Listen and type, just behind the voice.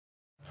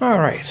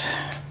Alright,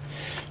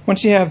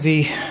 once you have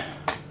the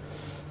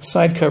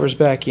side covers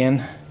back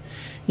in,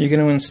 you're going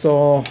to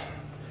install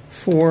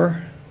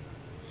 4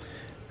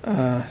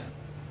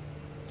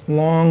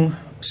 long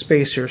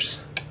spacers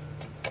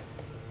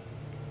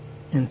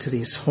into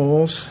these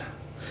holes.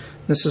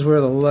 This is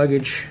where the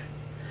luggage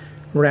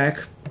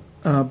rack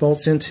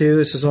bolts into.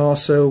 This is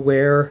also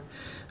where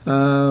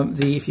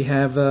if you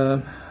have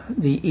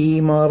the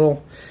E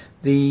model,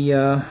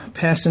 the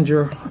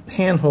passenger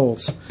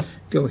handholds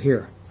go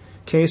here.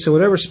 Okay, so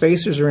whatever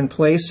spacers are in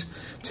place,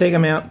 take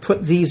them out,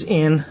 put these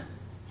in.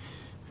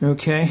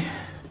 Okay,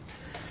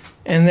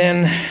 and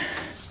then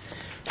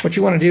what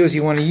you want to do is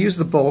you want to use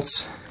the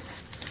bolts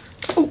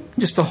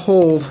just to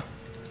hold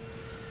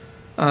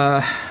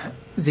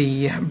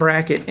the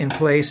bracket in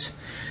place,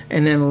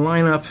 and then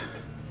line up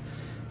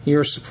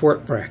your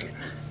support bracket.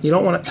 You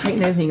don't want to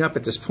tighten anything up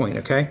at this point,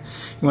 okay?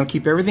 You want to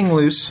keep everything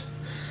loose.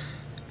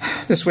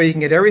 This way you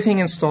can get everything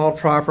installed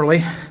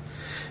properly,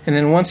 and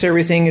then once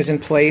everything is in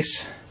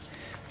place,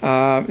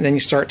 then you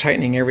start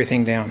tightening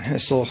everything down.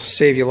 This will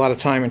save you a lot of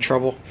time and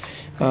trouble.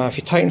 If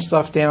you tighten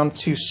stuff down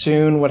too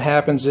soon, what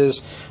happens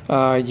is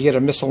you get a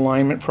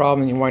misalignment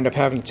problem, and you wind up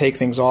having to take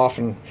things off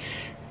and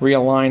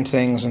realign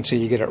things until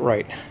you get it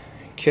right.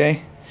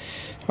 Okay?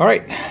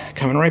 Alright,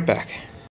 coming right back.